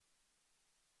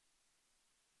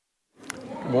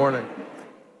Morning.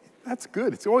 That's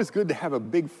good. It's always good to have a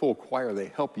big, full choir.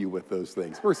 They help you with those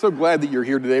things. We're so glad that you're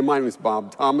here today. My name is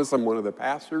Bob Thomas. I'm one of the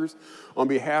pastors. On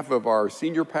behalf of our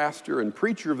senior pastor and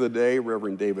preacher of the day,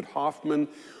 Reverend David Hoffman,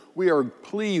 we are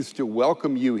pleased to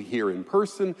welcome you here in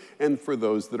person, and for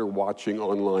those that are watching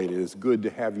online, it is good to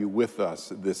have you with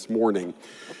us this morning.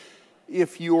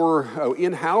 If you're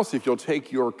in-house, if you'll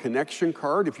take your connection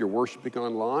card, if you're worshiping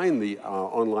online, the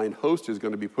online host is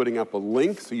going to be putting up a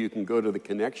link so you can go to the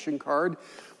connection card.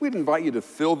 We'd invite you to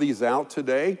fill these out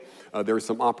today. There are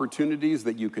some opportunities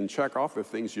that you can check off of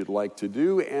things you'd like to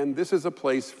do, and this is a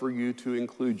place for you to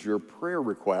include your prayer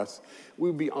requests.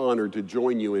 We'd be honored to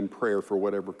join you in prayer for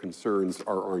whatever concerns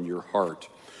are on your heart.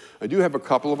 I do have a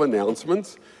couple of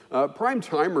announcements. Prime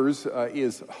Timers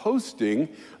is hosting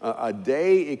a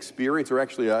day experience, or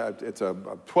actually it's a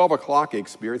 12 o'clock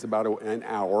experience, about an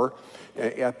hour,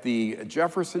 at the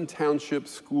Jefferson Township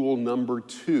School number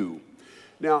 2.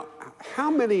 Now, how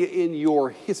many in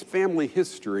your family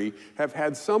history have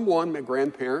had someone, a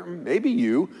grandparent, maybe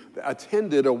you,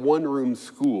 attended a one-room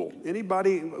school?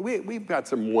 Anybody? We've got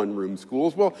some one-room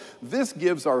schools. Well, this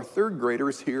gives our third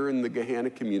graders here in the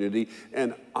Gahanna community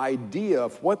an idea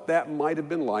of what that might have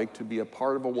been like to be a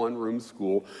part of a one-room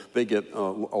school. They get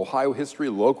Ohio history,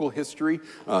 local history,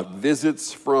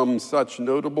 visits from such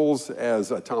notables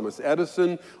as Thomas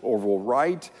Edison, Orville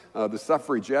Wright. The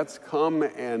suffragettes come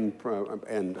and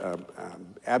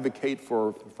advocate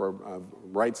for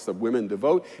rights of women to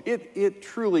vote. It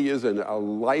truly is a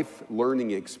life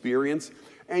learning experience,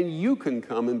 and you can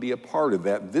come and be a part of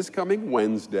that this coming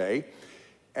Wednesday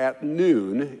at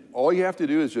noon. All you have to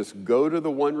do is just go to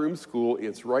the one-room school.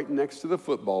 It's right next to the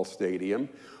football stadium.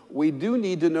 We do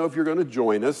need to know if you're going to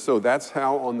join us, so that's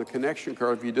how on the connection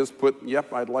card, if you just put,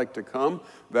 yep, I'd like to come,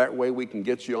 that way we can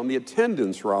get you on the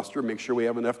attendance roster, make sure we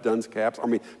have enough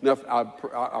enough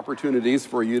opportunities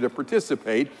for you to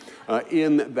participate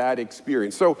in that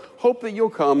experience. So hope that you'll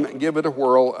come and give it a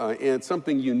whirl. It's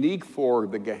something unique for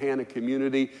the Gahanna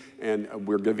community, and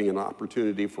we're giving an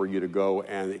opportunity for you to go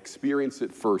and experience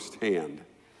it firsthand.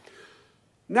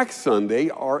 Next Sunday,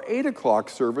 our 8 o'clock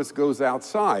service goes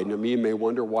outside. Now, you may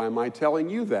wonder, why am I telling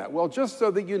you that? Well, just so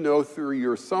that you know through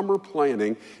your summer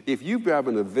planning, if you have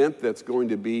an event that's going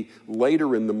to be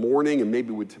later in the morning and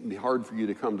maybe it would be hard for you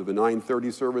to come to the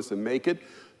 9:30 service and make it,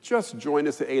 just join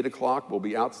us at 8 o'clock. We'll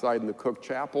be outside in the Cook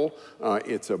Chapel.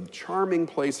 It's a charming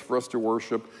place for us to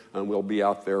worship, and we'll be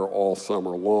out there all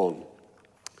summer long.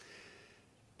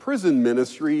 Prison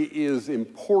ministry is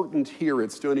important here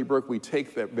at Stony Brook. We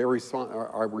take that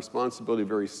our responsibility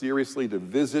very seriously to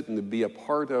visit and to be a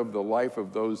part of the life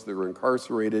of those that are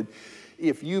incarcerated.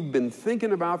 If you've been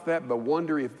thinking about that but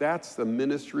wonder if that's the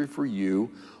ministry for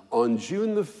you, on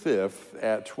June the 5th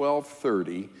at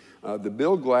 12:30, the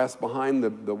Bill Glass Behind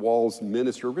the Walls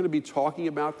ministry, we're going to be talking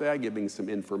about that, giving some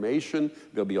information.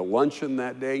 There'll be a luncheon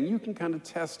that day, and you can kind of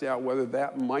test out whether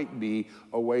that might be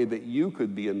a way that you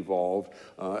could be involved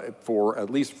at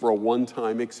least for a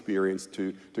one-time experience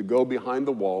to go behind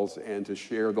the walls and to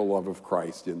share the love of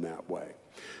Christ in that way.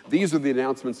 These are the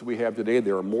announcements that we have today.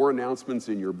 There are more announcements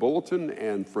in your bulletin,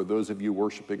 and for those of you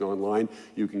worshiping online,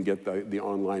 you can get the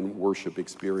online worship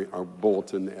experience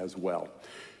bulletin as well.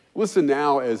 Listen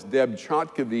now as Deb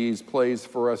Chotkavies plays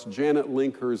for us Janet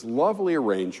Linker's lovely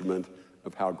arrangement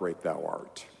of How Great Thou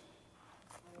Art.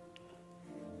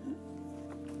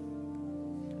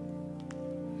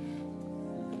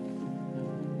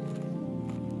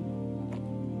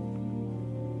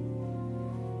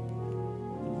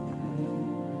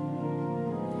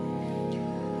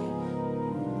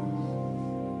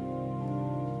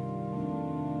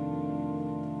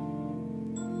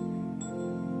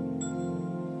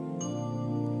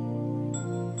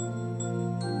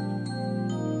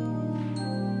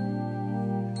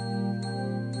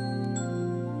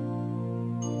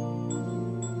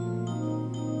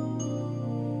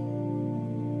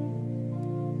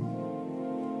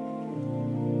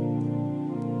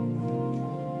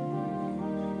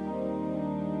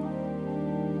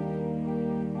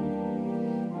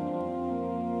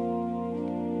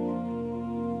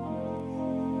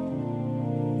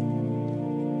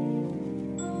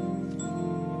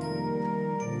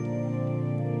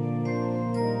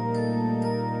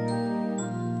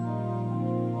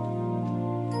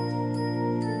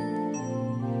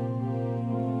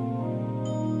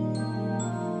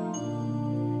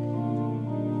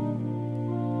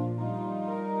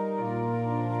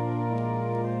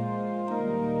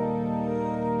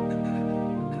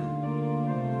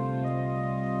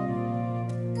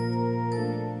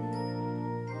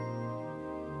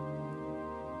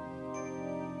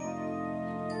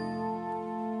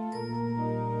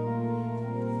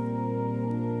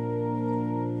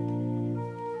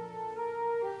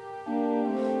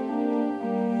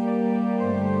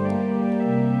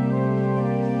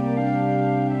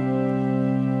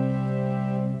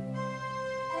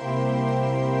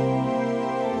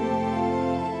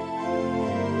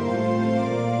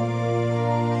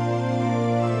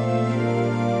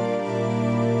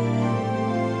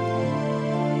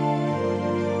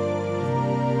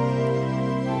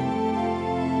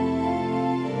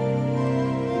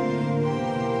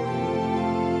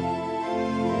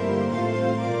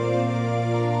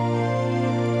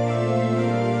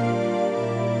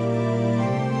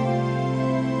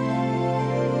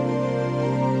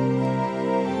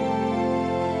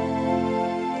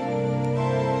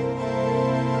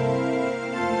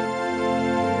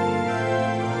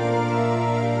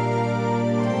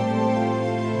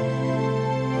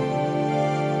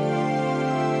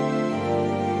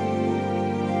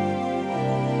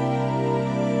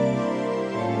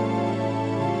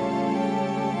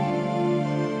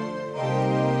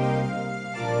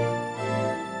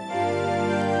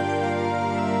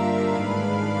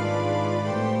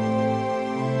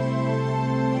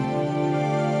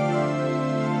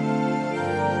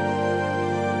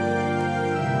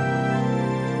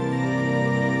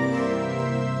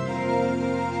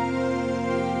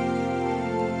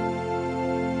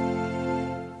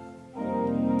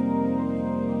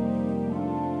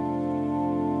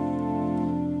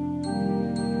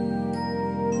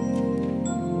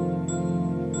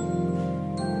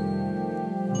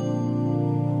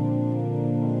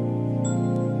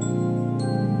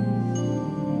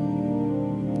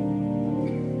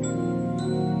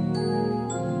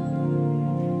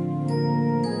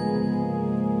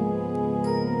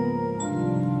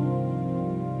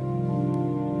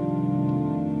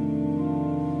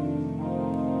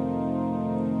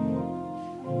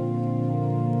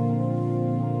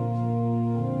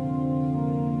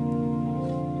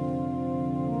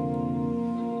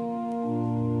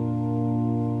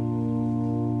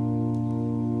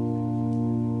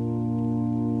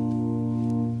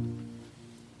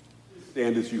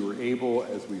 Stand as you are able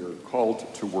as we are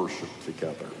called to worship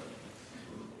together.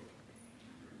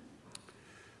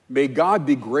 May God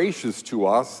be gracious to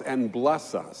us and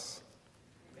bless us.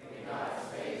 May God's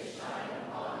face shine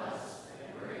upon us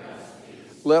and bring us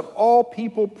peace. Let all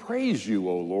people praise you,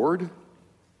 O Lord.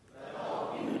 Let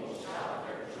all people shout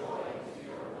their joy to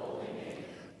your holy name.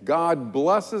 God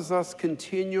blesses us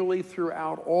continually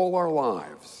throughout all our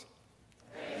lives.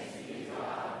 Thanks be to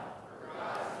God for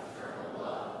God's eternal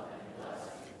love and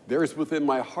blessing. There is within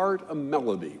my heart a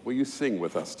melody. Will you sing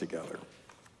with us together?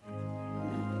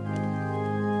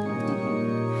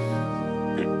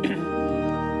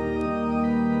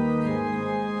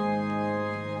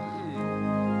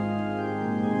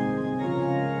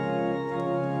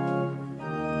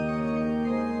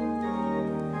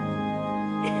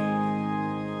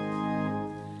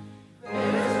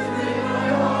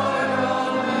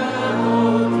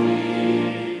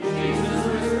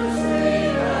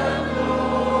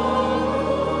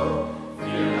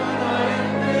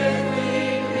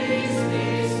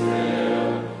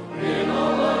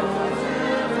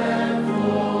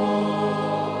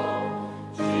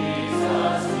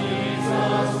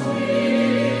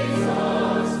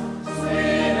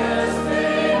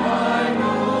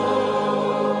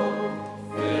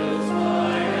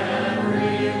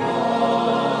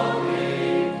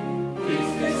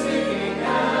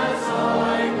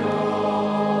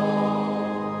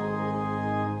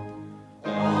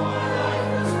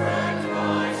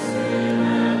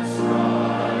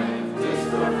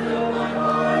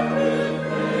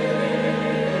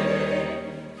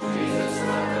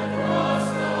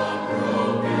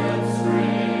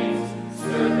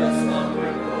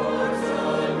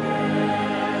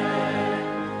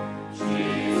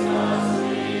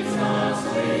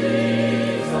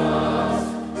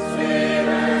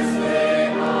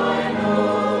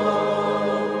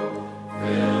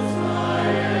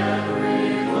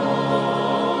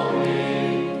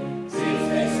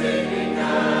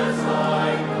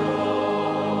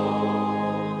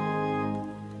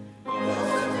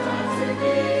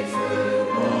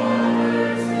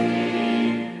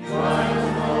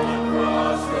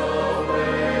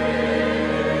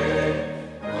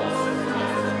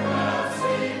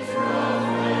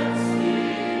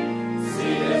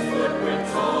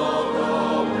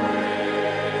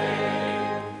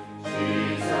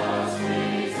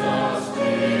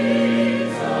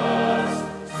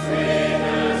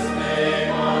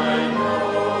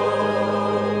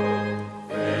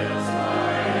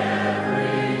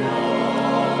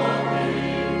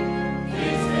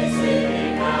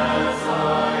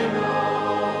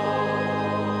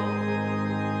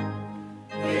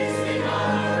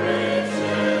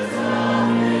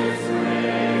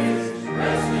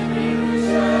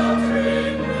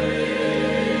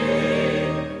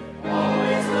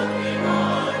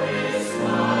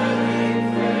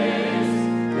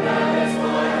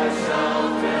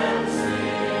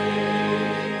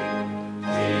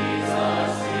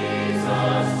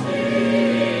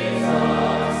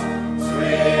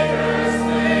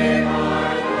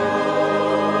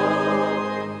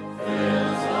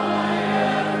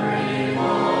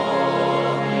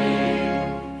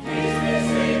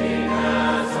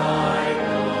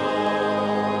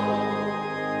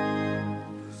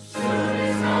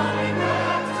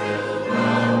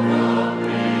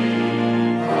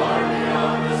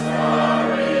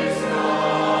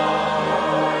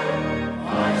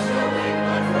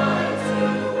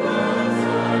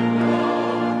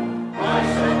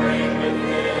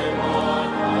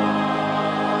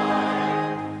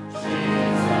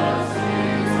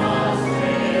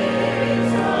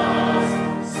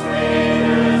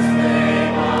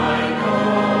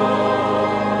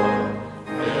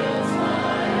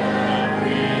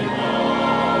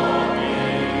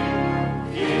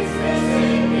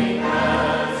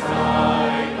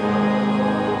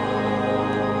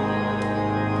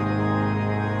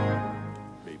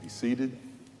 Seated.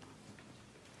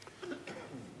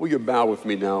 Will you bow with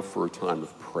me now for a time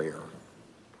of prayer?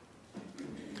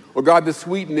 Oh God, the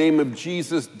sweet name of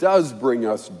Jesus does bring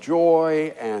us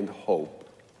joy and hope.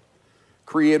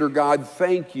 Creator God,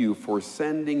 thank you for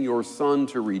sending your Son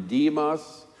to redeem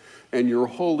us and your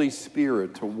Holy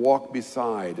Spirit to walk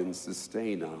beside and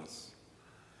sustain us.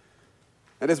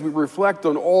 And as we reflect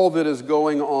on all that is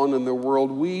going on in the world,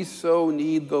 we so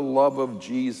need the love of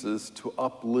Jesus to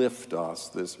uplift us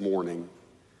this morning.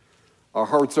 Our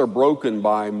hearts are broken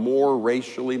by more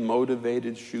racially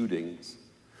motivated shootings.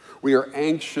 We are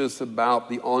anxious about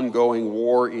the ongoing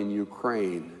war in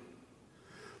Ukraine.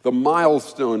 The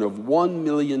milestone of 1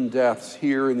 million deaths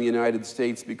here in the United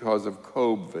States because of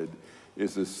COVID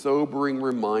is a sobering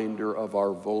reminder of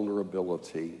our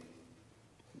vulnerability.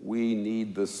 We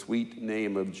need the sweet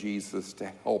name of Jesus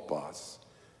to help us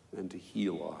and to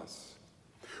heal us.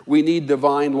 We need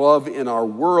divine love in our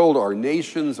world, our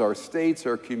nations, our states,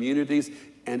 our communities,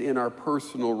 and in our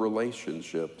personal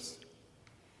relationships.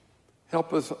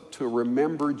 Help us to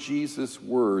remember Jesus'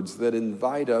 words that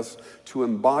invite us to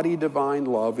embody divine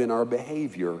love in our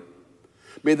behavior.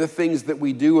 May the things that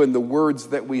we do and the words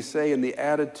that we say and the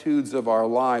attitudes of our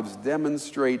lives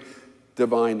demonstrate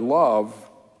divine love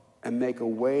and make a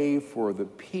way for the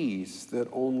peace that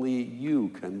only you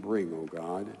can bring, O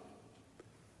God.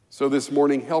 So this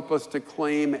morning, help us to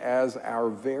claim as our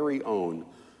very own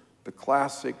the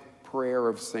classic prayer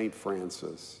of St.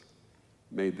 Francis.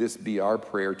 May this be our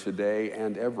prayer today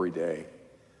and every day.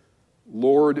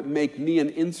 Lord, make me an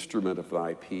instrument of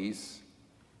thy peace.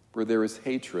 Where there is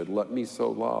hatred, let me sow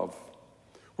love.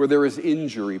 Where there is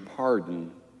injury,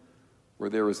 pardon. Where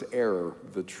there is error,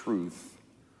 the truth.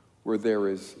 Where there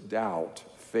is doubt,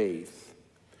 faith.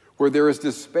 Where there is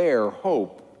despair,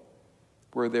 hope.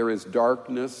 Where there is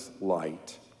darkness,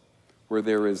 light. Where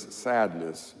there is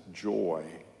sadness, joy.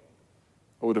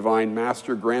 O divine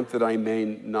Master, grant that I may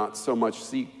not so much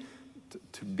seek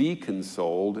to be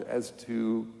consoled as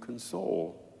to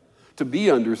console, to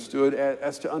be understood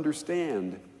as to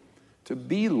understand, to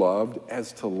be loved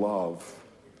as to love.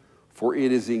 For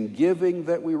it is in giving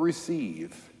that we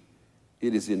receive,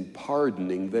 it is in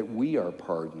pardoning that we are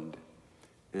pardoned,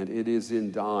 and it is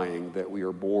in dying that we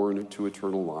are born to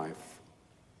eternal life.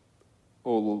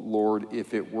 O Lord,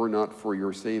 if it were not for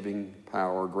your saving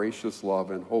power, gracious love,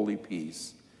 and holy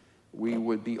peace, we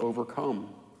would be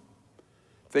overcome.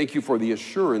 Thank you for the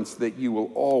assurance that you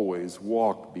will always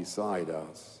walk beside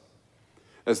us.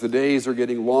 As the days are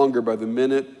getting longer by the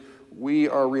minute, we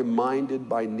are reminded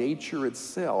by nature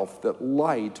itself that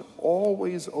light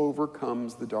always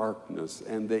overcomes the darkness,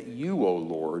 and that you, O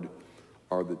Lord,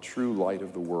 are the true light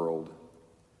of the world.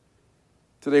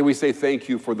 Today we say thank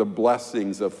you for the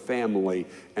blessings of family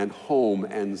and home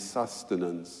and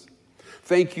sustenance.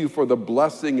 Thank you for the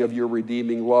blessing of your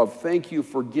redeeming love. Thank you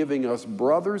for giving us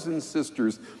brothers and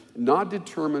sisters, not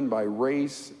determined by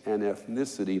race and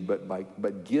ethnicity,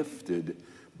 but gifted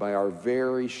by our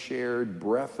very shared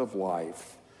breath of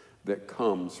life that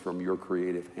comes from your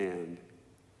creative hand.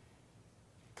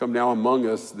 Come now among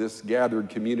us, this gathered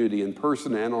community in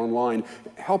person and online.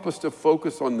 Help us to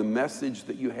focus on the message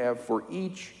that you have for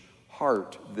each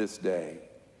heart this day.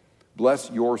 Bless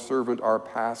your servant, our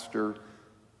pastor,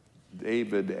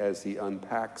 David, as he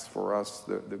unpacks for us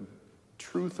the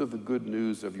truth of the good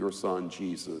news of your Son,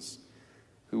 Jesus,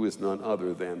 who is none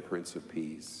other than Prince of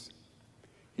Peace.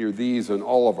 Hear these and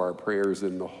all of our prayers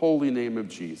in the holy name of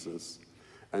Jesus.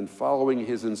 And following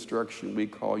his instruction, we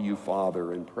call you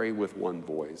Father and pray with one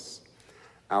voice.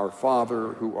 Our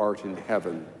Father, who art in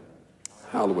heaven,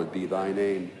 hallowed be thy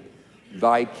name.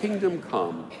 Thy kingdom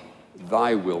come,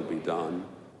 thy will be done,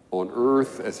 on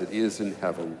earth as it is in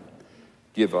heaven.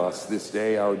 Give us this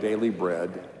day our daily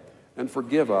bread, and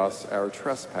forgive us our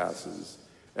trespasses,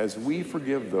 as we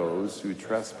forgive those who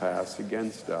trespass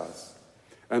against us.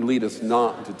 And lead us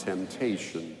not into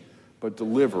temptation, but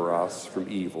deliver us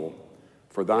from evil.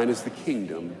 For thine is the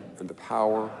kingdom, and the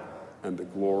power, and the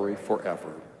glory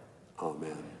forever.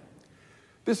 Amen.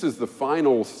 This is the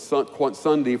final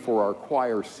Sunday for our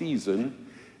choir season,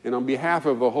 and on behalf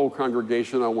of the whole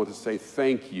congregation, I want to say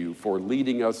thank you for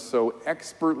leading us so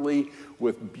expertly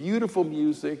with beautiful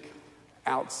music,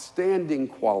 outstanding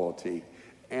quality,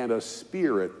 and a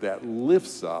spirit that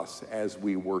lifts us as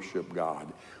we worship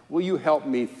God. Will you help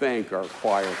me thank our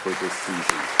choir for this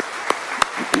season?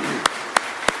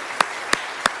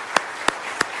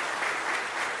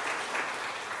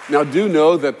 Now, do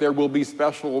know that there will be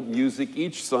special music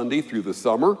each Sunday through the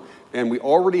summer, and we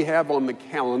already have on the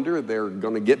calendar, they're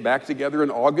going to get back together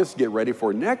in August, get ready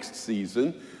for next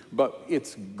season, but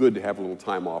it's good to have a little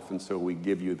time off, and so we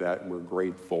give you that, and we're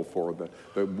grateful for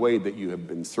the way that you have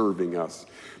been serving us.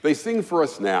 They sing for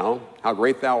us now, How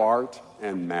Great Thou Art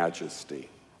and Majesty.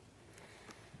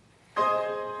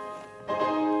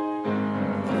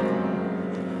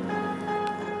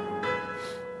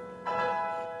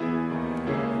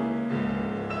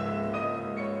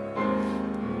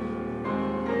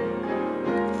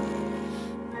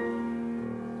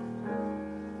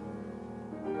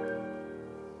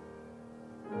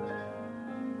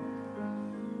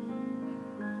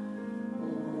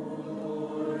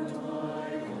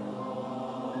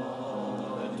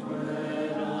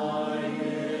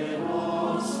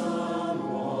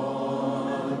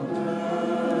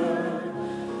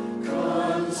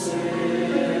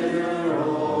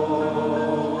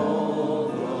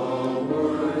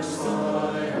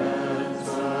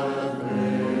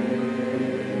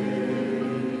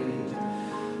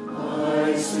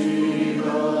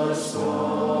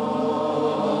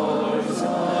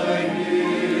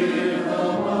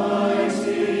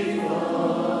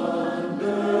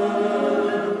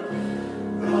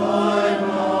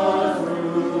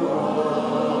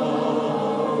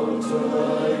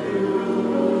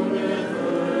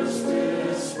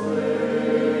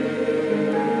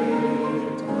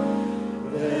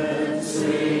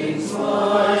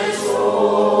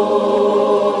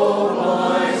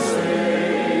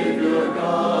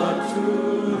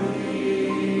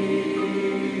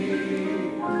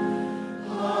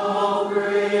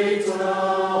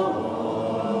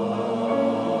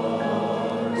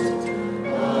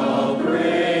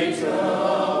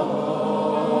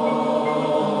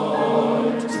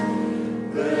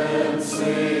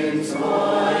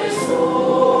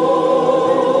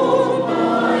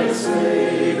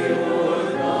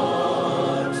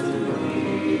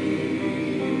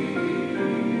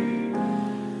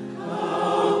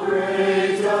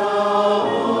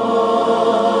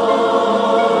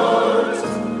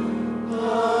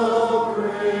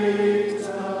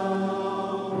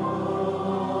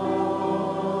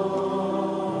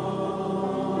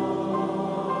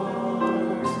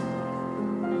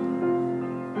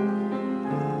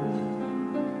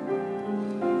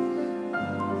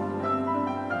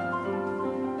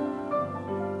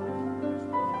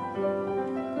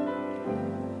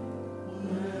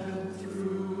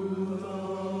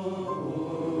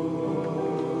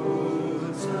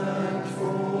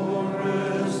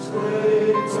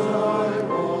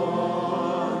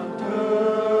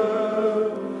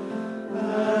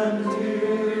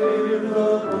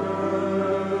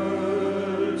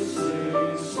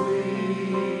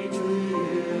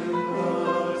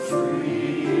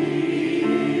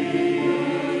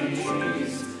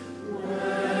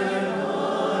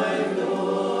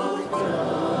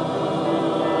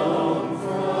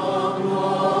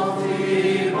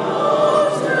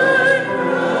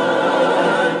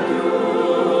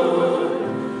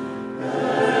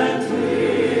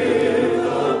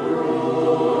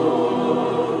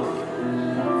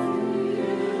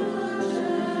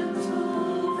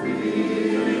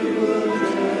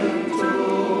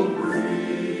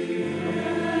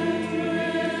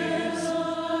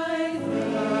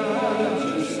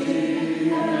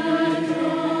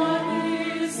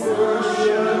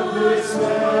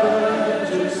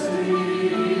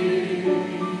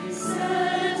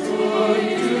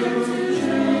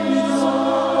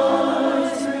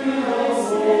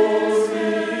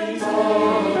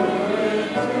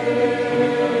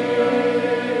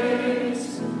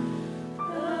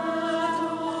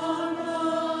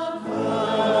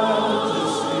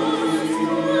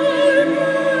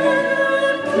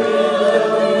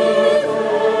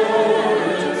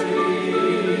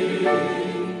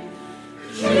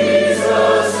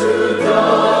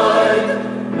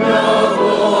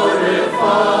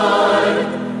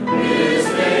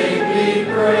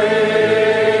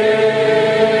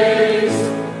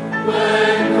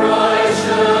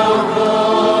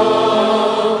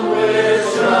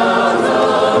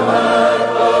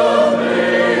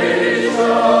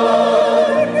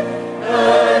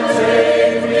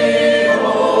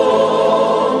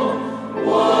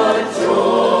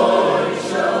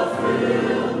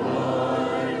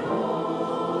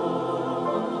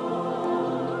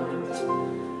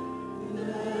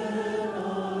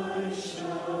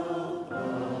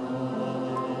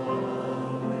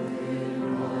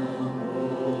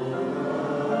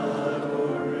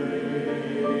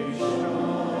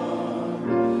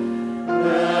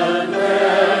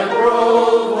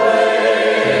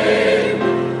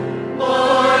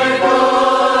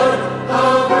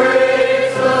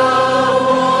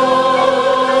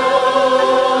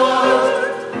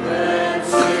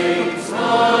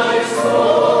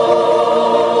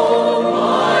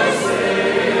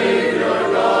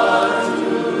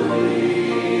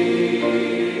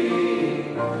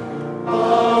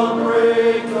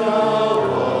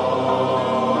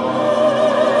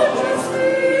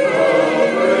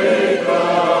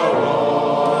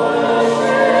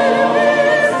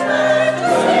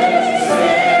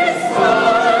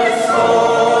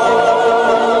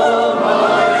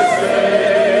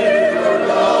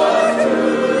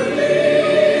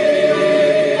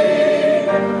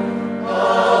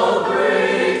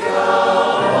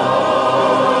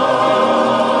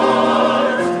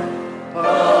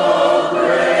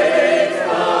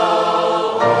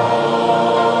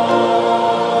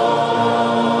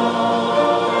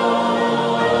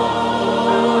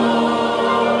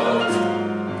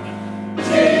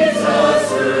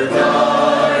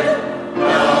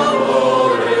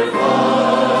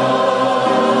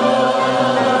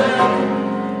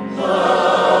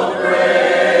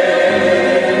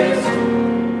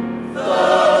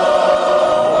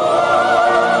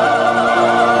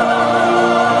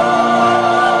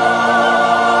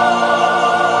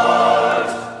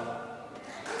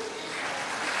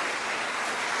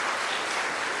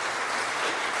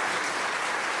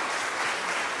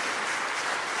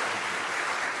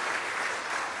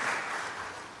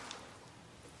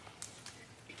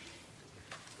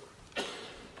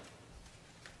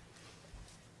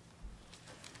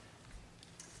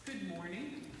 Good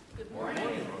morning. Good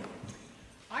morning.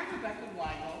 I'm Rebecca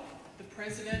Weigel, the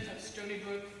president of Stony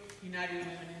Brook United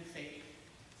Women in Faith,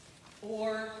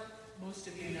 or most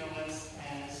of you know us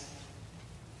as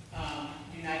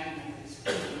United Methodist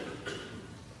Group.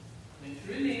 Went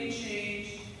through a name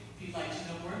change. If you'd like to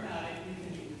know more about it, you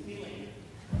can meet with me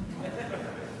later.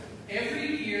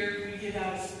 Every year, we give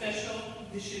out a special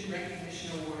Mission Recognition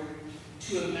Award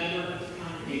to a member of the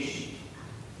congregation.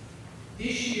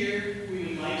 This year, we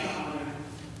would like to honor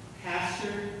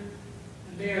Pastor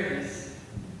Emeritus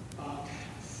Bob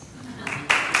Thomas.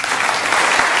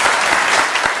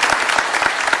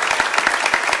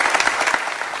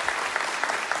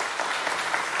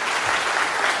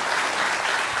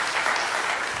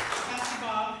 Pastor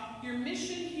Bob, your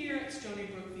mission here at Stony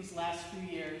Brook these last few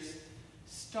years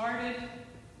started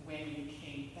when you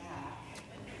came back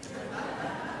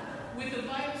with a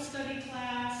Bible study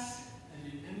class, a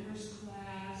new members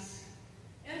class,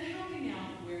 and helping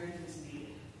out where it was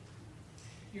needed.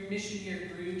 Your mission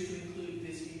here grew to include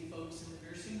visiting folks in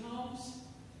the nursing homes,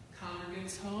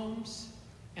 congregants' homes,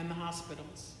 and the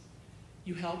hospitals.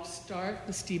 You helped start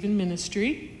the Stephen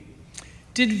Ministry,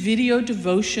 did video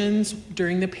devotions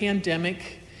during the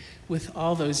pandemic with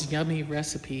all those yummy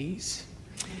recipes,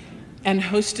 and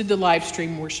hosted the live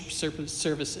stream worship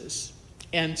services,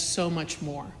 and so much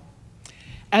more.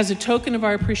 As a token of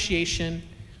our appreciation,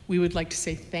 we would like to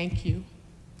say thank you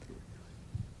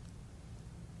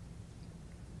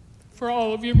for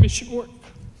all of your mission work.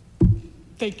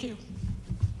 Thank you.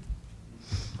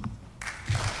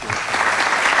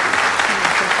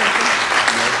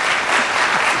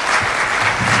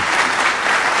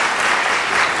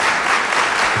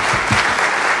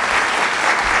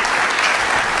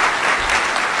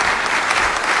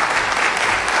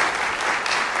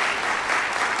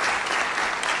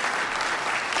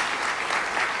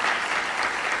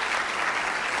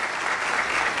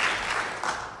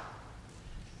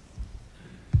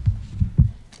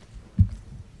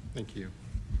 Thank you.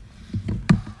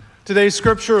 Today's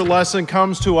scripture lesson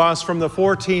comes to us from the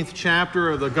 14th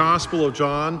chapter of the Gospel of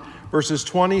John, verses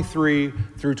 23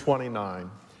 through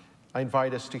 29. I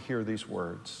invite us to hear these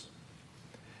words.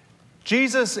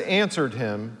 Jesus answered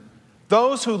him,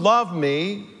 "Those who love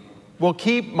me will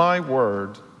keep my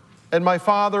word, and my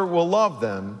Father will love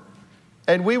them,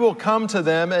 and we will come to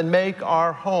them and make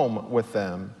our home with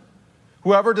them.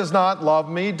 Whoever does not love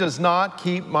me does not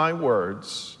keep my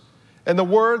words. And the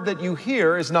word that you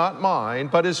hear is not mine,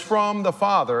 but is from the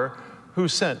Father who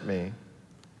sent me.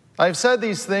 I have said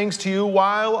these things to you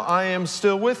while I am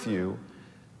still with you.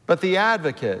 But the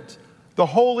Advocate, the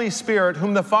Holy Spirit,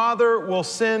 whom the Father will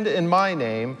send in my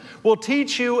name, will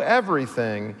teach you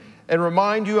everything and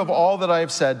remind you of all that I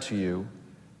have said to you.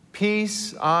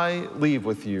 Peace I leave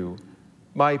with you.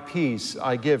 My peace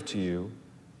I give to you.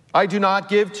 I do not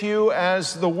give to you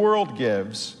as the world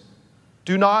gives.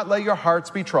 Do not let your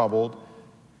hearts be troubled,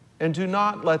 and do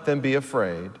not let them be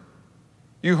afraid.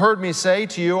 You heard me say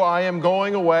to you, I am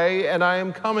going away, and I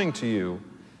am coming to you.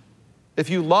 If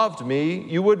you loved me,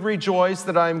 you would rejoice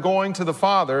that I am going to the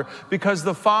Father, because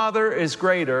the Father is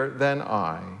greater than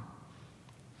I.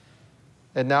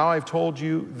 And now I've told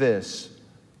you this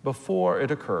before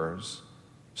it occurs,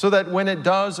 so that when it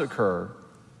does occur,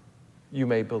 you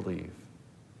may believe."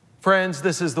 Friends,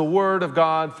 this is the word of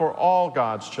God for all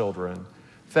God's children.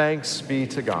 Thanks be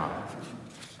to God.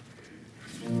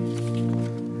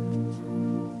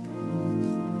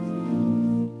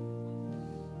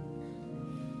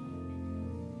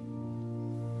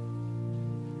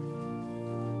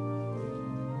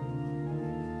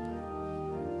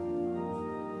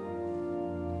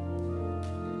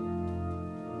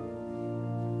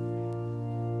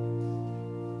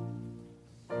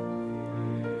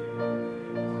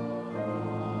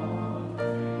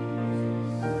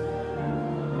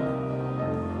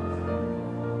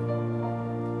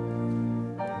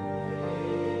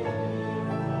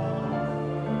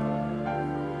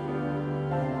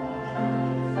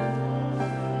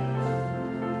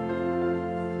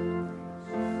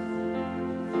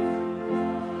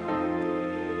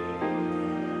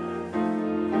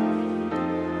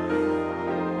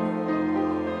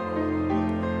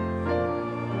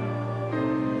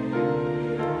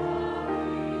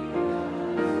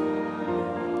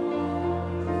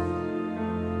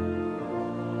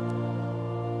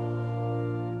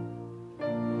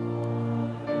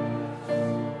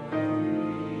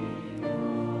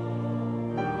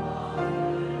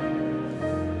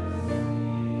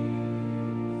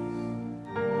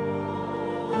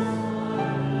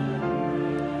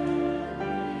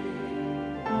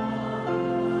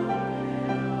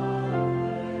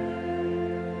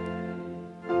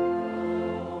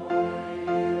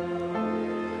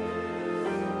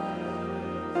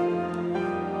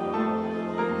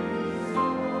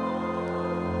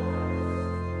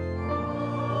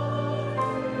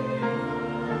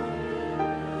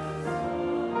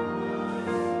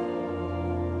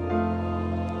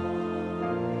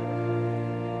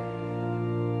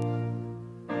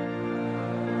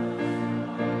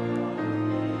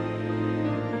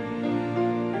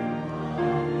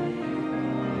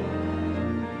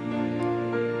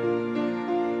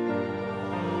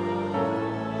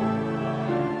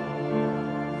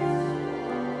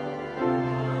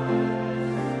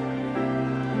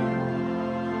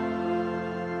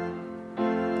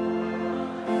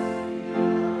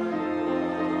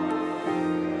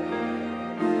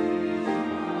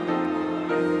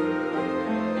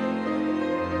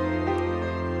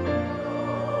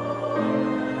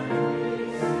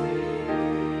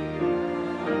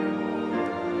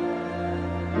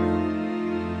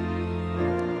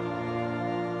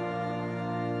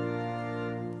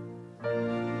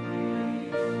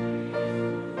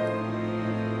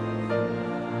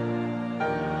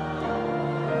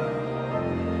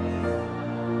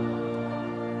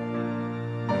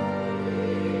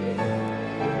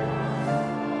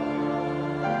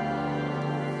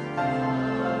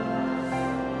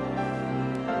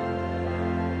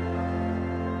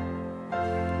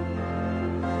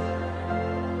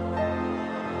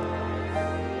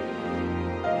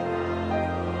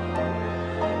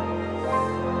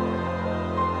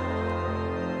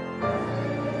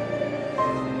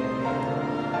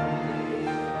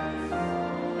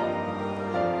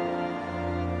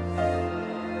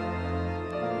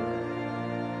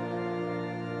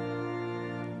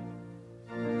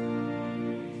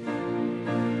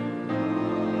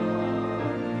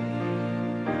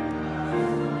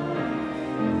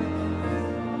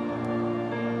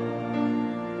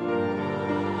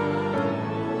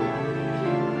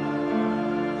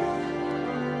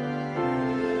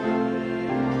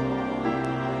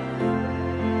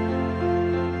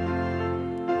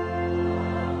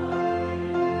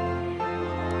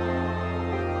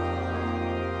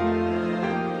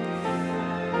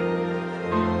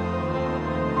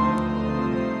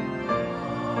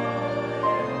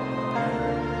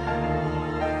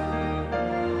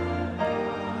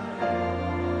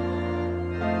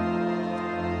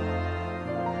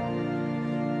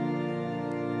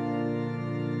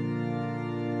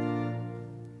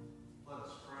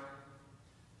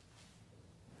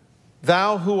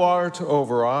 Thou who art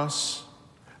over us,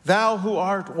 thou who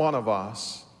art one of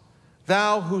us,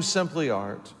 thou who simply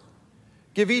art,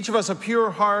 give each of us a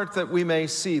pure heart that we may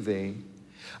see thee,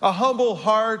 a humble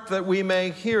heart that we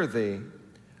may hear thee,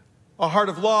 a heart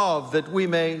of love that we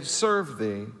may serve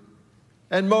thee,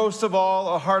 and most of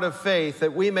all, a heart of faith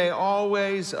that we may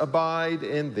always abide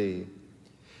in thee.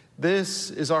 This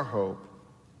is our hope.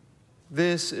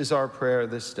 This is our prayer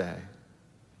this day.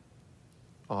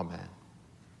 Amen.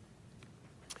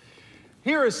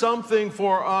 Here is something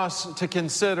for us to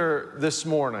consider this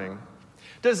morning.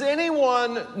 Does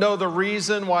anyone know the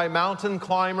reason why mountain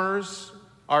climbers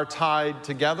are tied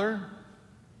together?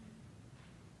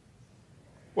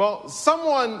 Well,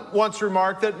 someone once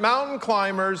remarked that mountain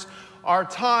climbers are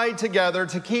tied together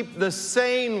to keep the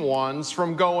sane ones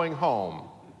from going home.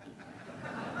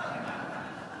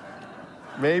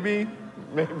 Maybe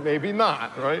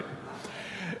not, right?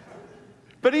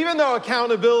 But even though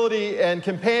accountability and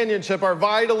companionship are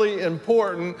vitally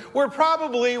important, we're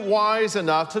probably wise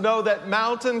enough to know that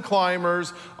mountain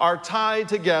climbers are tied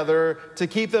together to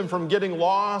keep them from getting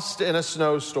lost in a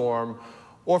snowstorm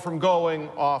or from going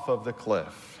off of the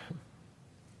cliff.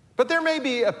 But there may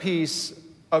be a piece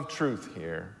of truth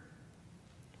here.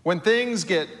 When things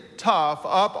get tough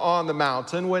up on the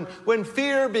mountain, when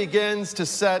fear begins to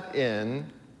set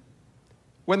in,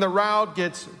 when the route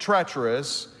gets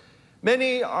treacherous,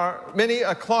 many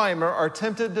a climber are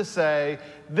tempted to say,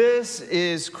 "This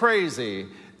is crazy,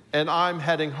 and I'm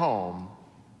heading home."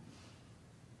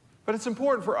 But it's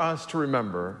important for us to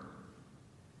remember,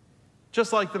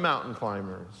 just like the mountain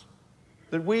climbers,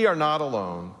 that we are not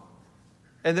alone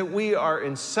and that we are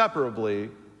inseparably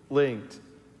linked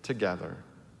together.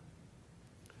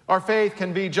 Our faith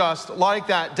can be just like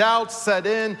that. Doubts set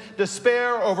in,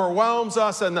 despair overwhelms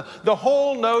us, and the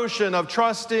whole notion of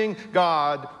trusting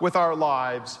God with our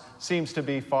lives seems to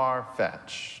be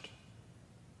far-fetched.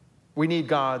 We need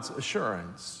God's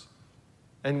assurance,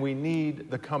 and we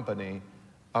need the company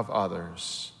of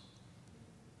others.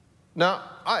 Now,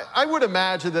 I would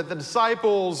imagine that the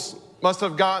disciples must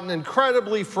have gotten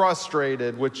incredibly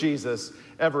frustrated with Jesus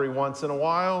every once in a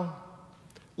while.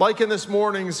 Like in this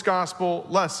morning's gospel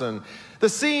lesson, the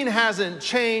scene hasn't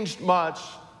changed much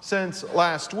since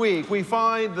last week. We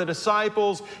find the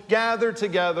disciples gathered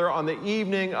together on the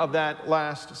evening of that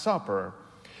Last Supper.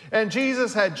 And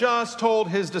Jesus had just told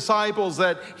his disciples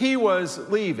that he was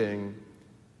leaving,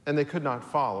 and they could not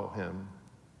follow him.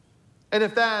 And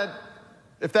if that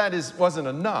wasn't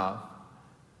enough,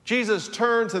 Jesus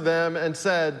turned to them and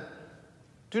said,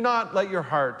 "Do not let your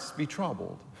hearts be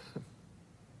troubled."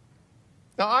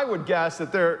 Now, I would guess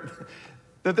that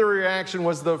their reaction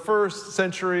was the first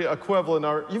century equivalent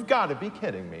of, "You've got to be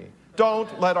kidding me.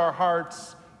 Don't let our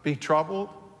hearts be troubled."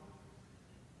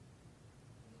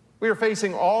 We are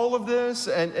facing all of this,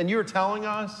 and you're telling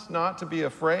us not to be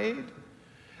afraid?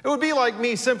 It would be like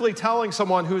me simply telling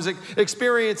someone who's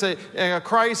experiencing a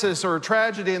crisis or a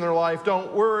tragedy in their life,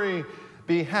 "Don't worry,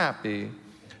 be happy."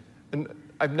 And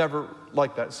I've never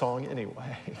liked that song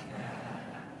anyway.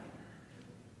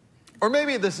 Or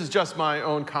maybe this is just my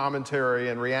own commentary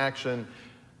and reaction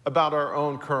about our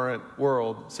own current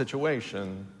world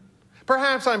situation.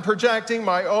 Perhaps I'm projecting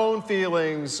my own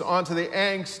feelings onto the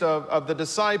angst of the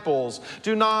disciples.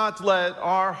 Do not let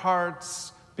our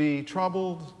hearts be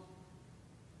troubled.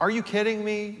 Are you kidding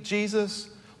me,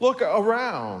 Jesus? Look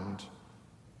around.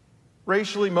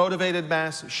 Racially motivated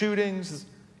mass shootings,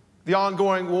 the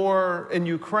ongoing war in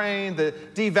Ukraine, the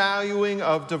devaluing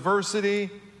of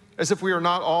diversity, as if we are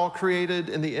not all created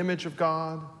in the image of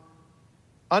God,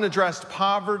 unaddressed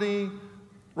poverty,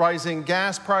 rising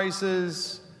gas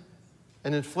prices,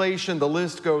 and inflation. The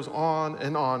list goes on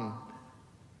and on.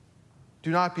 Do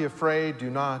not be afraid.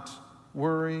 Do not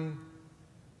worry.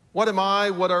 What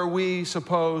are we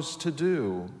supposed to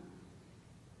do?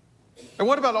 And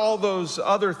what about all those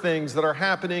other things that are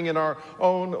happening in our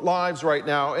own lives right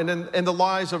now and in the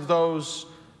lives of those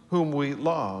whom we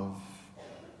love?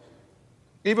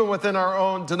 Even within our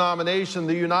own denomination,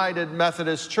 the United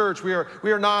Methodist Church, we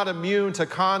are not immune to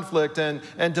conflict and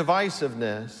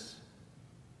divisiveness.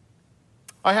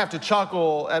 I have to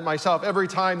chuckle at myself every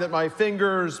time that my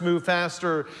fingers move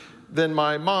faster than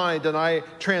my mind and I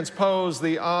transpose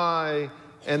the I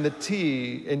and the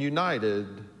T in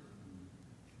United,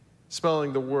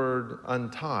 spelling the word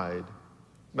untied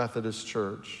Methodist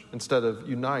Church instead of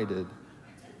United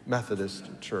Methodist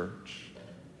Church.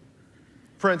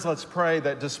 Friends, let's pray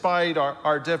that despite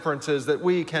our differences, that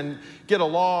we can get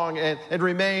along and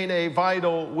remain a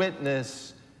vital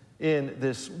witness in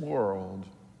this world.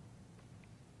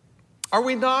 Are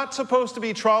we not supposed to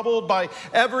be troubled by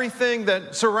everything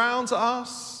that surrounds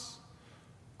us?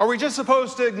 Are we just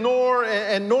supposed to ignore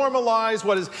and normalize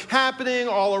what is happening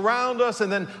all around us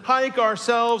and then hike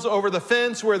ourselves over the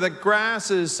fence where the grass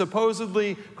is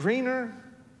supposedly greener?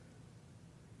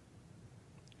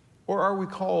 Or are we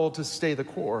called to stay the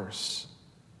course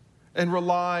and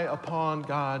rely upon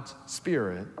God's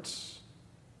Spirit?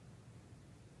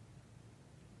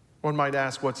 One might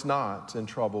ask, what's not in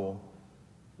trouble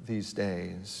these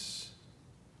days?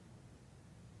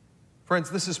 Friends,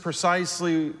 this is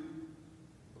precisely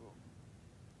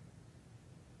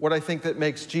what I think that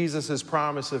makes Jesus'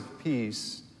 promise of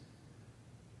peace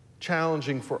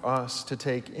challenging for us to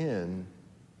take in.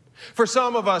 For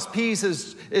some of us, peace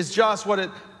is just what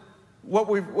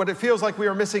it feels like we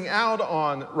are missing out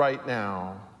on right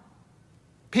now.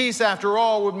 Peace, after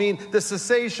all, would mean the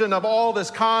cessation of all this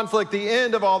conflict, the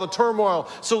end of all the turmoil,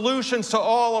 solutions to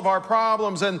all of our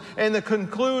problems, and the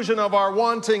conclusion of our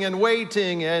wanting and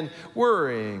waiting and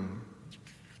worrying.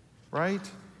 Right?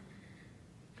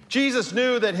 Jesus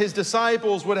knew that his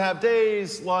disciples would have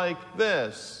days like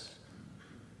this.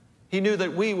 He knew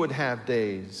that we would have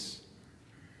days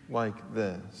like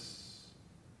this.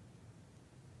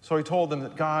 So he told them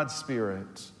that God's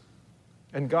Spirit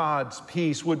and God's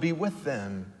peace would be with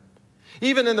them.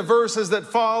 Even in the verses that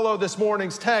follow this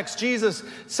morning's text, Jesus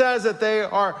says that they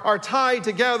are tied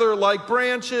together like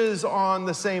branches on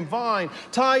the same vine,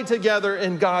 tied together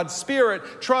in God's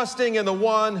Spirit, trusting in the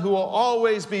one who will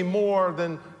always be more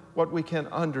than what we can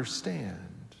understand.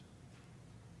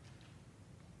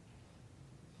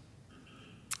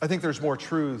 I think there's more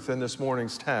truth in this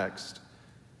morning's text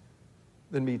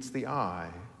than meets the eye.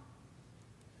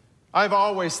 I've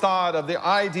always thought of the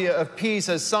idea of peace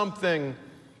as the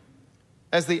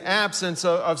absence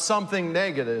of something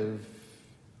negative,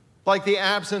 like the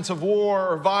absence of war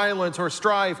or violence or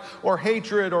strife or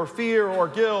hatred or fear or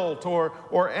guilt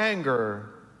or anger.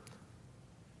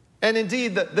 And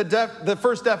indeed, the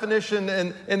first definition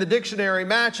in the dictionary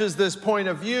matches this point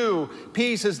of view.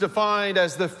 Peace is defined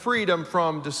as the freedom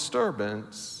from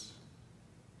disturbance.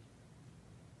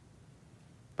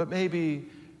 But maybe,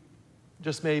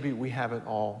 just maybe, we have it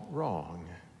all wrong.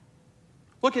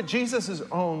 Look at Jesus'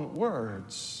 own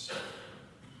words.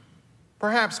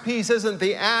 Perhaps peace isn't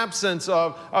the absence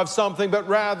of something, but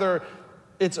rather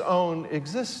its own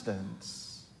existence.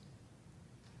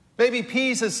 Maybe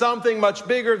peace is something much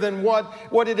bigger than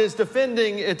what it is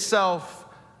defending itself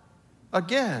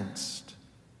against.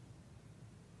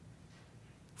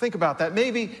 Think about that.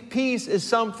 Maybe peace is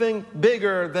something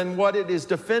bigger than what it is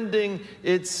defending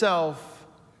itself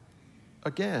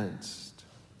against.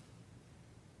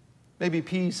 Maybe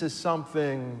peace is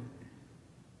something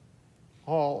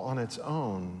all on its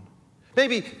own.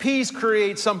 Maybe peace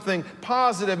creates something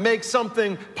positive, makes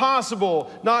something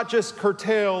possible, not just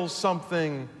curtails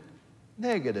something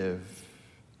negative.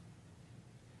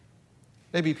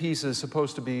 Maybe peace is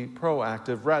supposed to be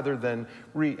proactive rather than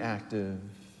reactive.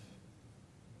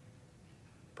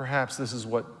 Perhaps this is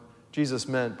what Jesus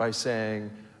meant by saying,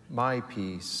 my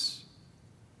peace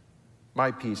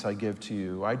I give to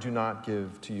you. I do not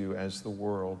give to you as the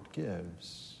world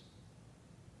gives.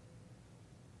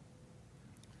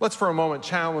 Let's for a moment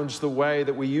challenge the way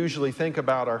that we usually think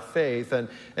about our faith and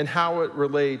how it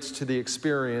relates to the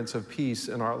experience of peace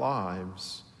in our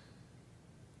lives.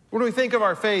 When we think of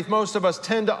our faith, most of us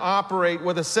tend to operate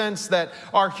with a sense that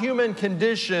our human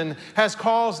condition has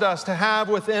caused us to have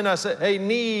within us a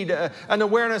need, an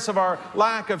awareness of our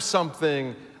lack of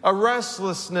something, a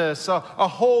restlessness, a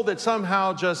hole that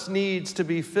somehow just needs to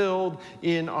be filled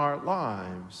in our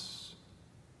lives.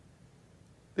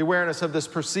 The awareness of this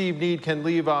perceived need can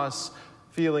leave us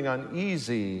feeling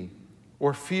uneasy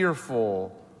or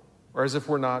fearful or as if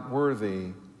we're not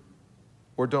worthy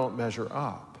or don't measure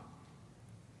up.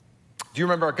 Do you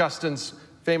remember Augustine's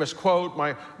famous quote,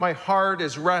 my heart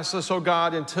is restless, O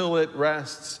God, until it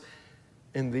rests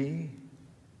in thee?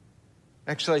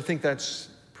 Actually, I think that's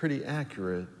pretty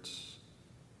accurate.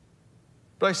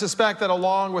 But I suspect that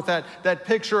along with that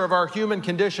picture of our human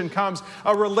condition comes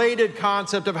a related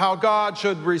concept of how God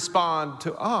should respond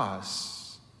to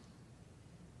us.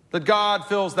 That God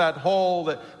fills that hole,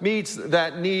 that meets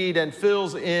that need and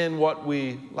fills in what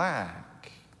we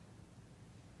lack.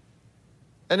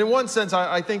 And in one sense,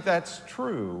 I think that's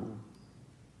true.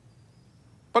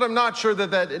 But I'm not sure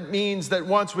that it means that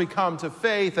once we come to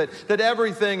faith, that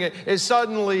everything is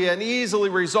suddenly and easily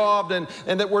resolved and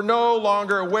that we're no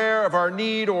longer aware of our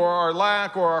need or our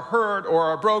lack or our hurt or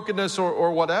our brokenness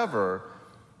or whatever.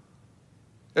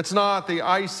 It's not the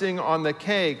icing on the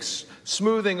cakes,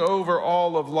 smoothing over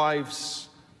all of life's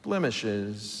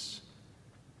blemishes.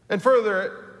 And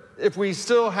further, if we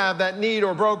still have that need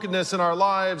or brokenness in our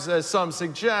lives, as some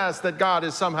suggest, that God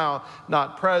is somehow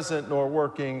not present nor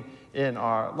working in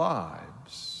our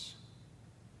lives.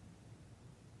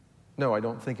 No, I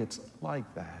don't think it's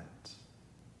like that.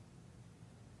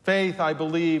 Faith, I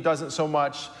believe, doesn't so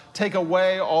much take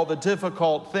away all the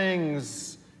difficult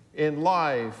things in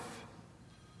life.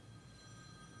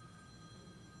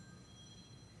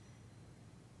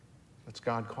 That's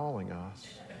God calling us.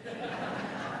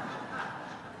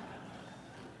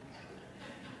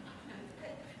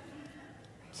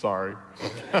 Sorry.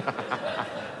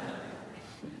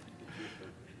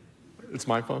 It's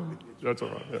my phone. That's all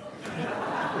right.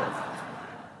 Yeah.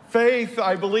 Faith,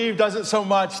 I believe, doesn't so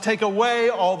much take away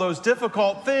all those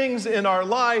difficult things in our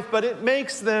life, but it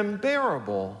makes them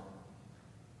bearable.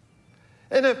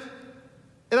 And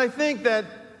I think that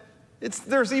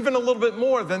there's even a little bit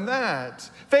more than that.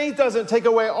 Faith doesn't take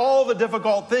away all the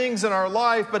difficult things in our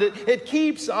life, but it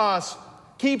keeps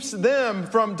them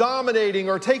from dominating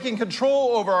or taking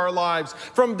control over our lives,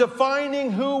 from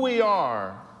defining who we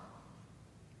are.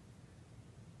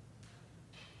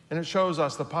 And it shows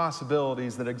us the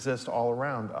possibilities that exist all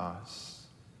around us.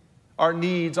 Our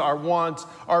needs, our wants,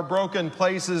 our broken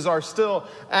places are still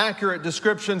accurate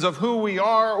descriptions of who we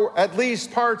are, or at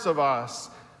least parts of us,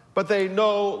 but they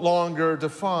no longer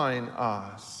define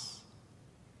us.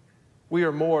 We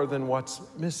are more than what's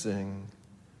missing.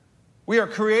 We are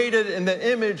created in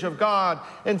the image of God,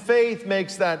 and faith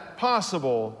makes that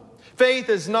possible. Faith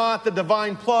is not the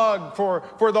divine plug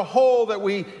for the hole that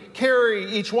we carry,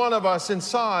 each one of us,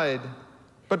 inside,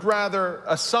 but rather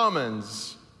a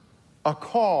summons, a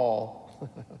call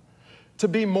to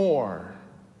be more,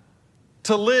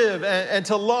 to live and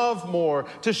to love more,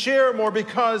 to share more,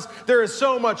 because there is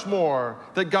so much more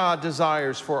that God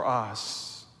desires for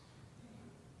us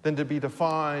than to be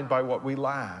defined by what we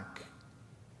lack,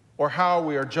 or how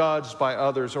we are judged by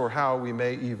others, or how we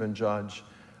may even judge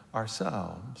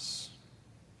ourselves.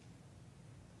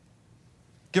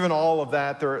 Given all of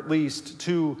that, there are at least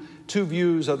two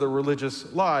views of the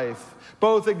religious life.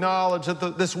 Both acknowledge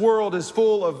that this world is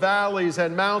full of valleys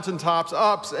and mountaintops,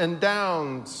 ups and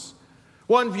downs.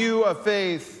 One view of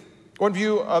faith, one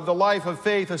view of the life of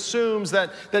faith assumes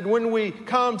that when we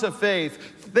come to faith,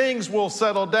 things will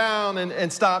settle down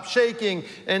and stop shaking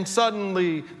and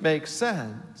suddenly make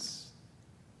sense.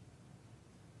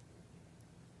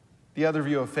 The other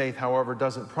view of faith, however,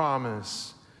 doesn't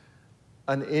promise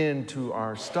an end to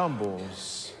our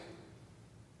stumbles,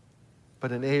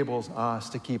 but enables us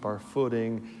to keep our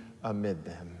footing amid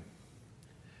them.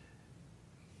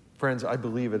 Friends, I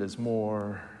believe it is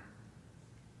more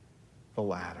the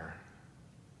latter.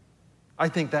 I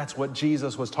think that's what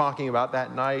Jesus was talking about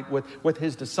that night with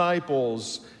his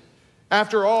disciples.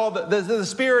 After all, the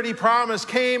Spirit he promised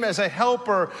came as a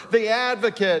helper, the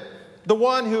advocate, the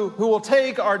one who will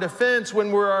take our defense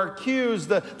when we're accused,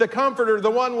 the comforter,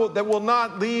 the one that will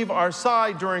not leave our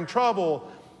side during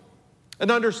trouble.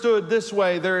 And understood this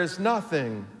way, there is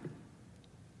nothing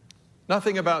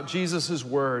about Jesus'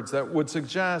 words that would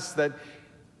suggest that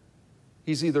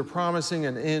he's either promising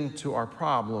an end to our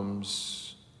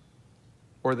problems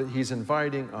or that he's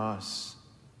inviting us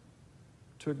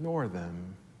to ignore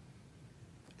them.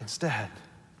 Instead,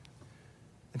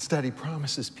 he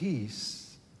promises peace.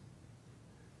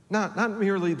 Not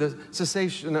merely the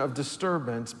cessation of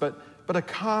disturbance, but a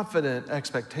confident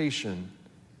expectation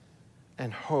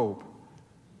and hope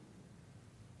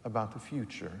about the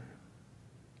future.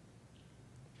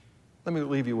 Let me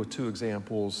leave you with two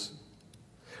examples.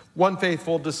 One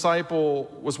faithful disciple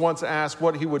was once asked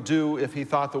what he would do if he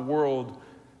thought the world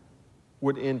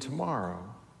would end tomorrow.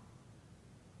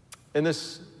 And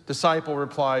this disciple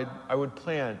replied, "I would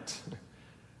plant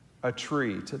a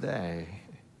tree today."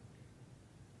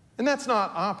 And that's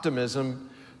not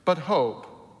optimism, but hope.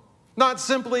 Not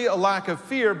simply a lack of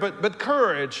fear, but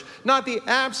courage. Not the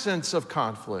absence of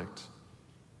conflict,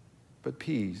 but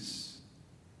peace.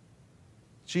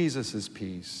 Jesus'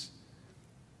 peace.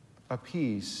 A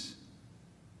peace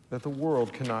that the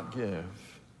world cannot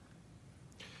give.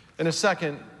 In a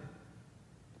second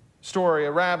story,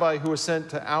 a rabbi who was sent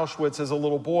to Auschwitz as a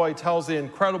little boy tells the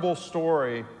incredible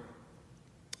story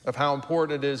of how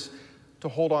important it is to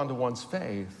hold on to one's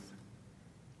faith.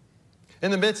 In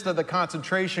the midst of the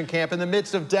concentration camp, in the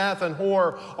midst of death and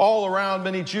horror all around,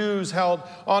 many Jews held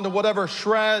onto whatever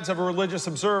shreds of religious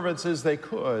observances they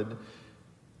could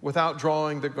without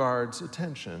drawing the guards'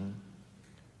 attention.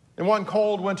 And one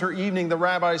cold winter evening, the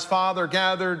rabbi's father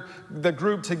gathered the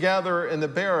group together in the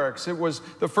barracks. It was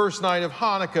the first night of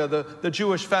Hanukkah, the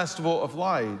Jewish festival of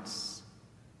lights.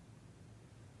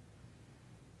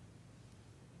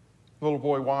 The little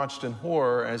boy watched in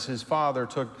horror as his father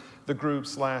took the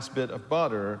group's last bit of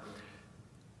butter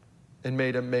and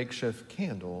made a makeshift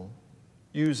candle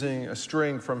using a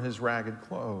string from his ragged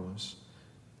clothes.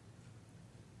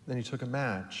 Then he took a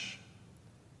match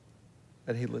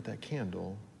and he lit that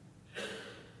candle.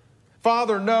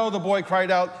 "Father, no," the boy cried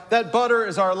out. "That butter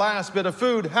is our last bit of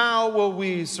food. How will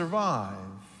we survive?"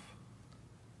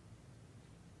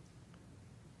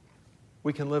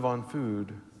 We can live on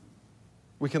food.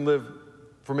 We can live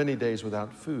for many days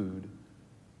without food,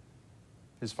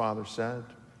 his father said.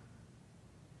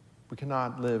 We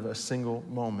cannot live a single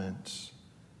moment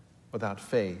without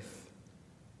faith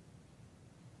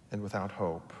and without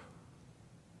hope.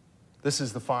 This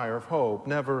is the fire of hope.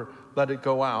 Never let it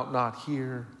go out, not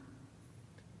here,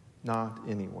 not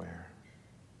anywhere.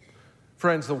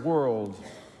 Friends, the world,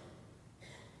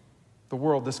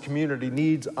 this community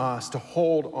needs us to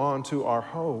hold on to our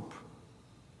hope.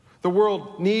 The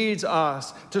world needs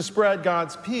us to spread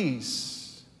God's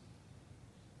peace.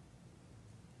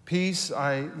 Peace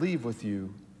I leave with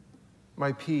you.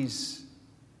 My peace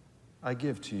I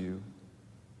give to you.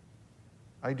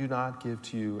 I do not give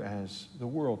to you as the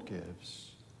world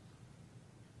gives.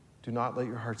 Do not let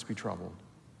your hearts be troubled.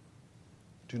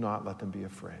 Do not let them be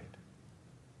afraid.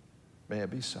 May it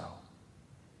be so.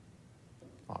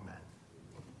 Amen.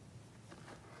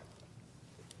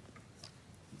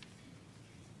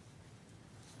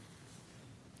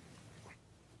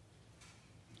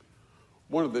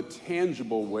 One of the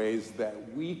tangible ways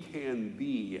that we can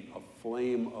be a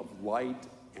flame of light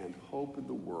and hope in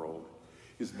the world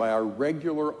is by our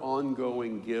regular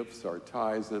ongoing gifts, our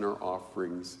tithes and our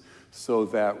offerings, so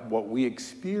that what we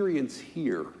experience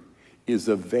here is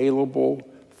available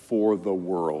for the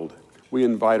world. We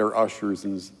invite our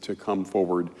ushers to come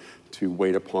forward to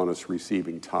wait upon us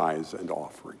receiving tithes and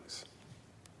offerings.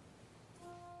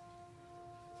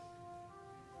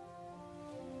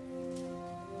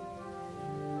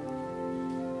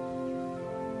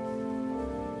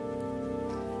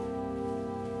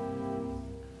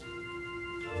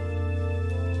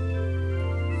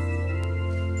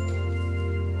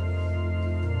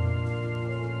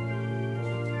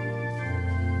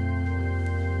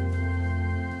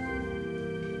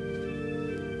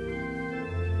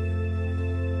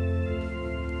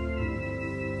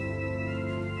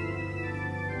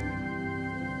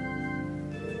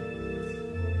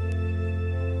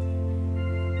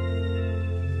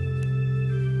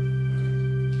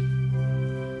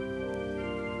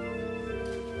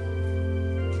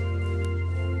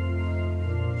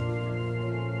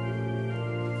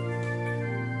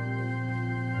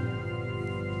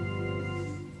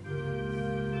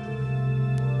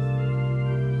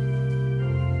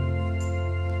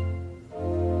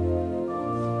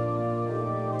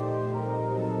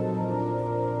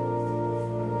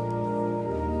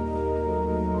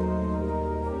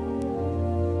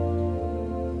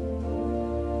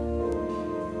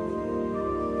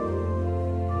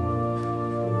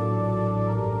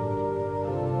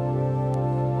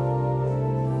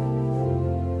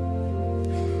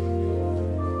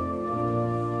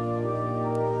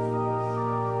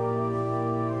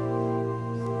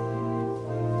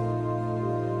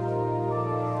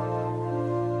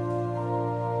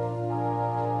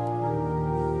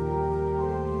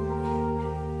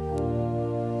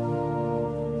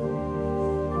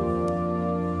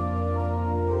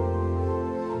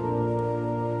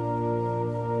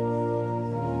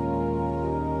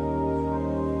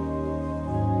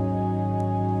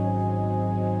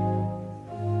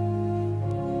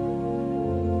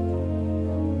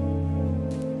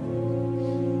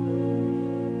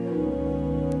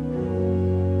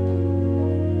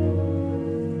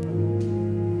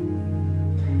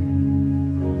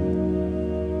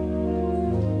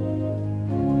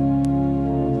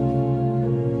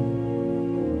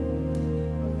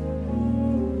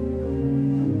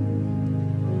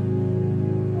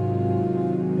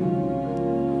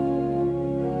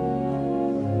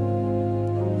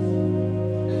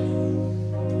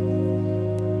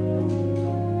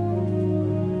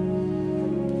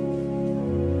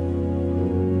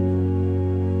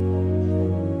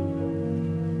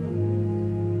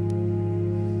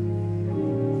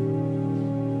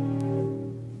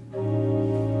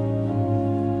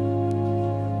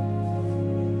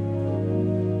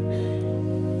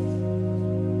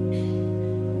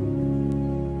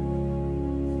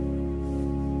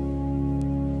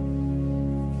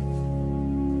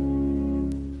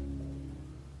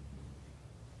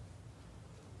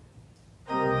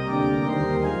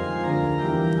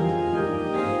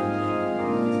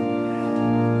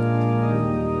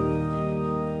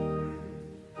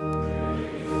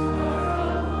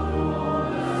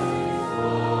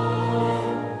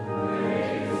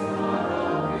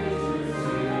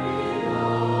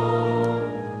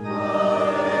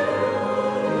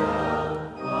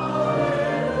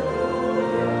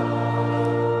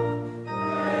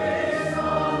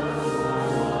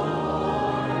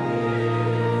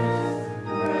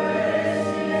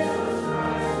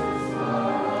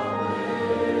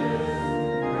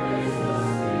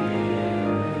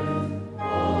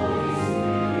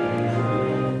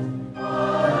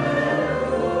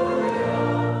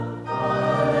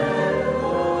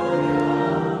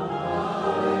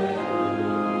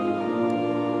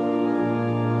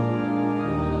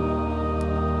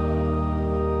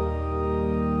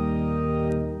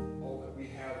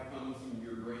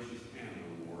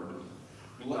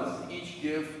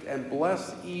 and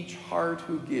bless each heart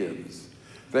who gives,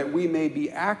 that we may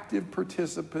be active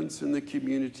participants in the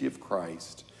community of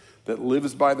Christ that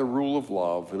lives by the rule of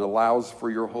love and allows for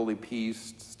your holy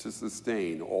peace to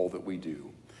sustain all that we do.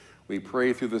 We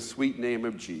pray through the sweet name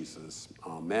of Jesus.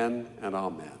 Amen and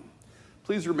amen.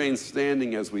 Please remain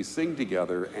standing as we sing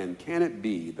together, And Can It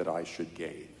Be That I Should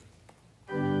Gain?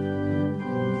 Amen.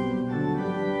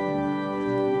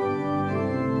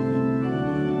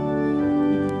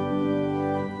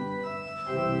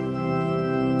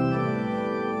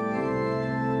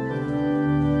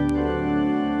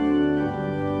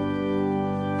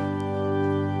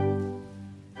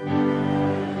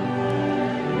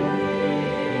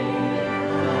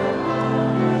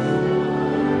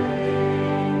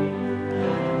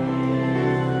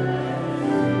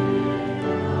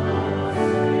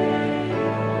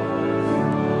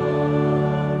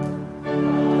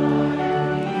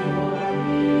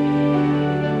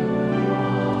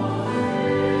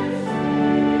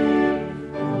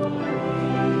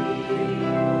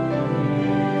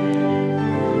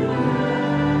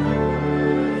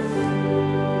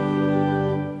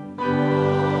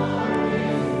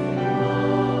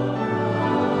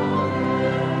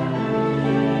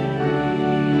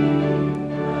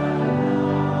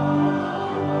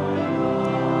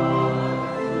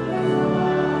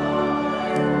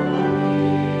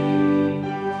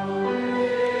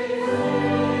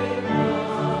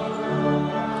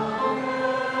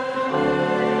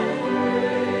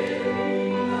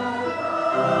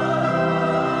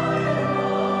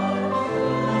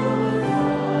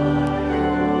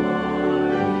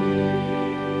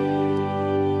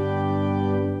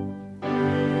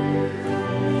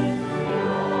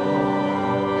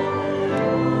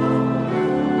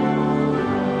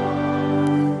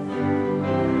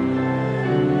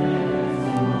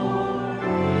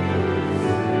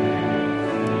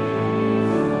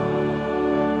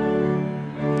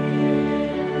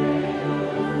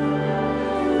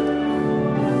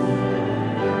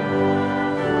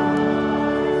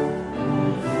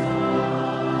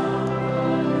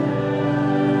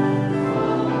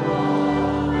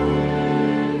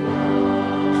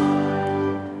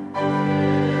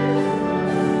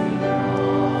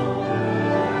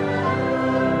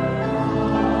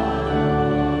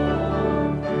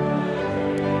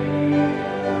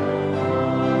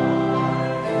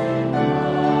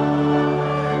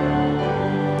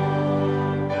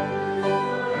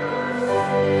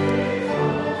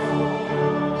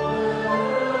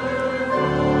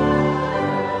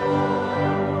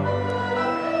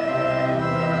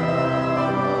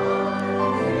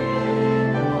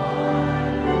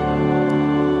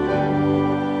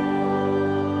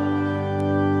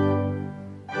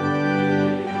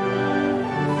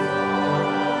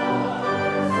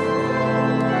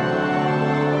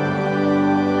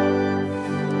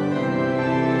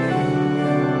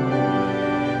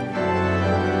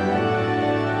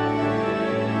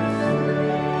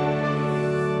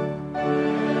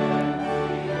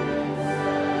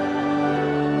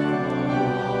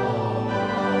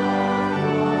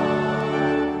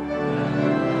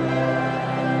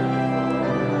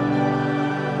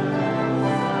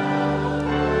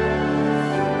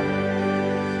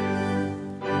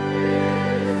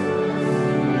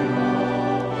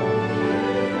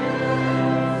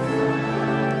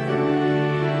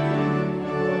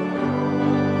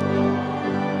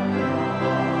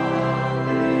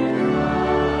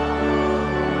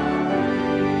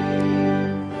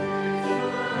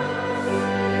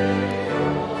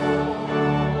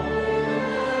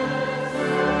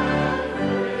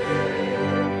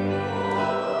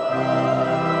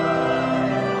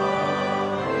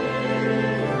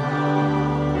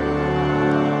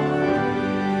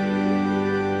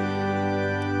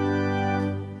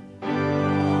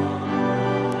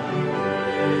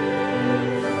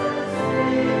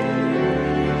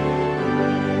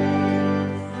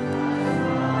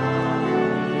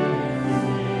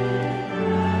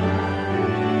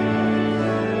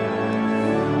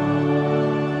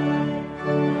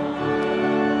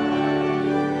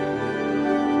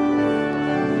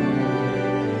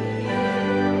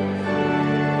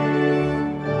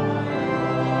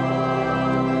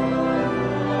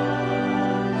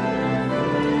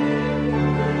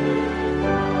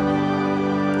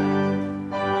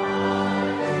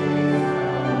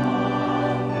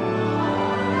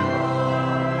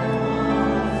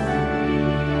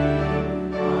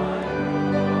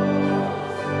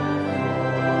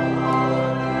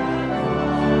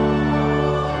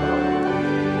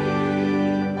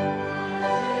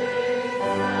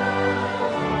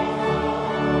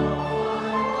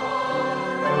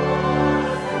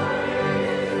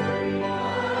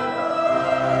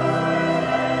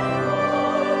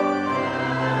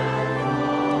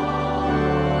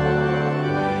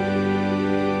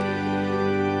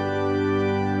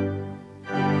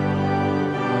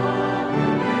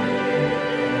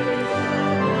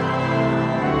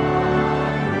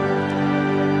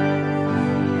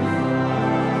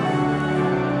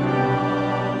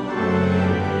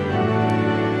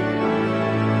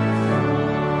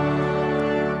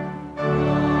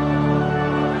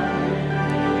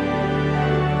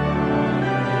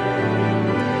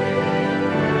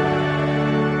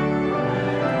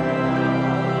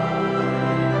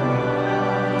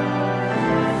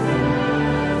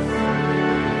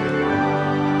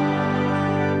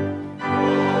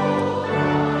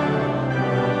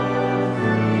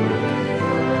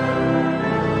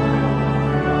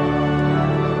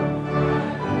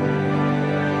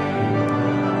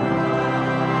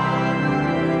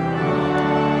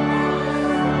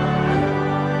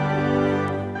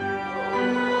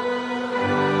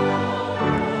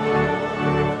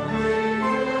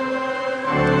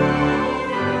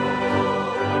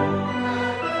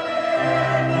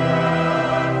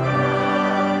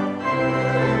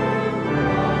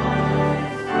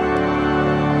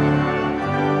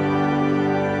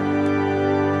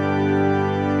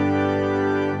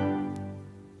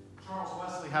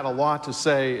 lot to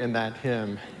say in that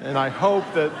hymn, and I hope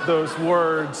that those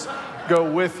words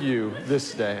go with you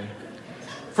this day.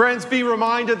 Friends, be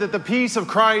reminded that the peace of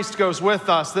Christ goes with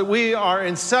us, that we are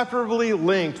inseparably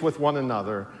linked with one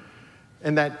another.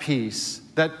 And that peace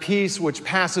which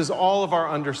passes all of our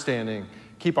understanding,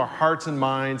 keep our hearts and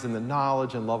minds in the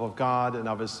knowledge and love of God and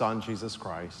of his Son, Jesus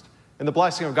Christ. And the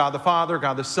blessing of God the Father,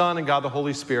 God the Son, and God the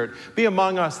Holy Spirit be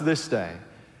among us this day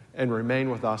and remain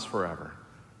with us forever.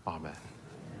 Amen.